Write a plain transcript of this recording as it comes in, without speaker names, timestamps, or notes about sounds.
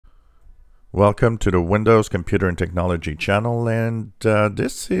Welcome to the Windows Computer and Technology channel, and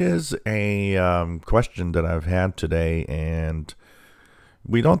this is a question that I've had today, and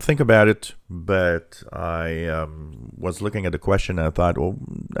we don't think about it, but I was looking at the question and I thought, well,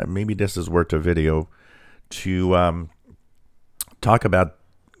 maybe this is worth a video to talk about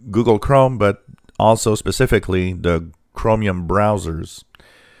Google Chrome, but also specifically the Chromium browsers.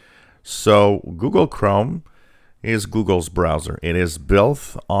 So Google Chrome is Google's browser. It is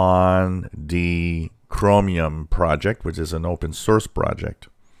built on the Chromium project, which is an open source project.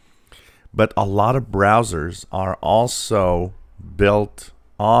 But a lot of browsers are also built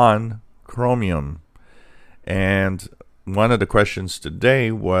on Chromium. And one of the questions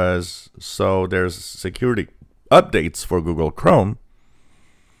today was, so there's security updates for Google Chrome.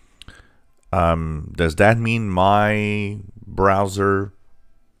 Does that mean my browser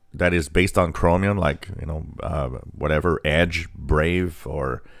that is based on Chromium, like, whatever, Edge, Brave,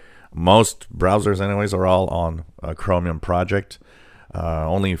 or most browsers anyways are all on a Chromium project.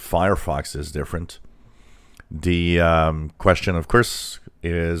 Only Firefox is different. The question, of course,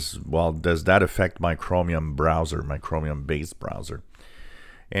 is, well, does that affect my Chromium browser, my Chromium-based browser?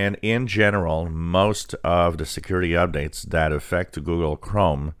 And in general, most of the security updates that affect Google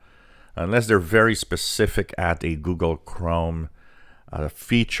Chrome, unless they're very specific at a Google Chrome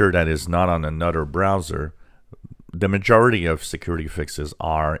feature that is not on another browser, the majority of security fixes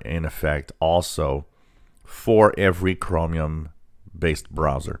are in effect also for every Chromium-based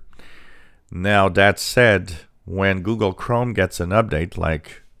browser. Now, that said, when Google Chrome gets an update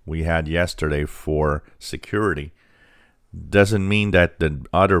like we had yesterday for security, doesn't mean that the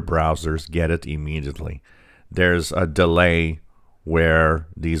other browsers get it immediately. There's a delay where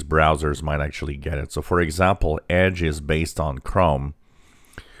these browsers might actually get it. So for example, Edge is based on Chromium.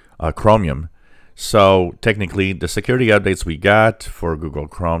 So technically, the security updates we got for Google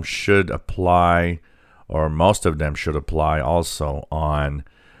Chrome should apply, or most of them should apply also on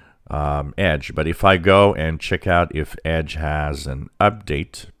Edge. But if I go and check out if Edge has an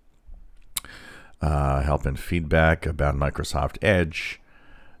update, help and feedback about Microsoft Edge,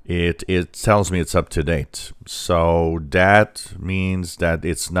 it tells me it's up to date. So that means that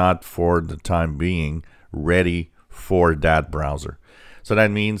it's not, for the time being, ready for that browser. So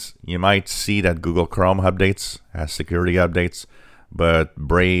that means you might see that Google Chrome updates has security updates, but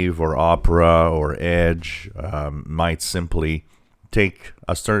Brave or Opera or Edge might simply take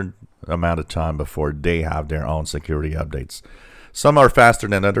a certain amount of time before they have their own security updates. Some are faster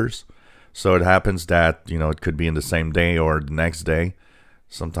than others, so it happens that it could be in the same day or the next day.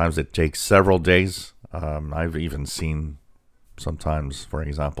 Sometimes it takes several days. I've even seen sometimes, for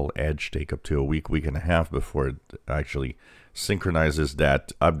example, Edge take up to a week, week and a half before it actually synchronizes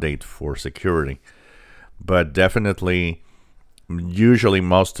that update for security. But definitely, usually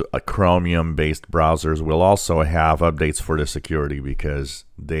most Chromium-based browsers will also have updates for the security because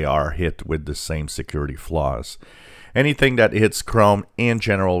they are hit with the same security flaws. Anything that hits Chrome in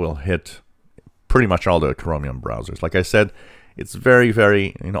general will hit pretty much all the Chromium browsers. Like I said, it's very,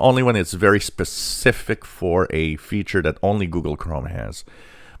 only when it's very specific for a feature that only Google Chrome has.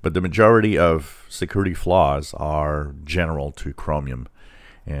 But the majority of security flaws are general to Chromium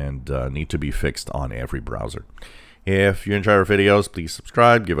and need to be fixed on every browser. If you enjoy our videos, please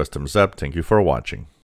subscribe, give us thumbs up. Thank you for watching.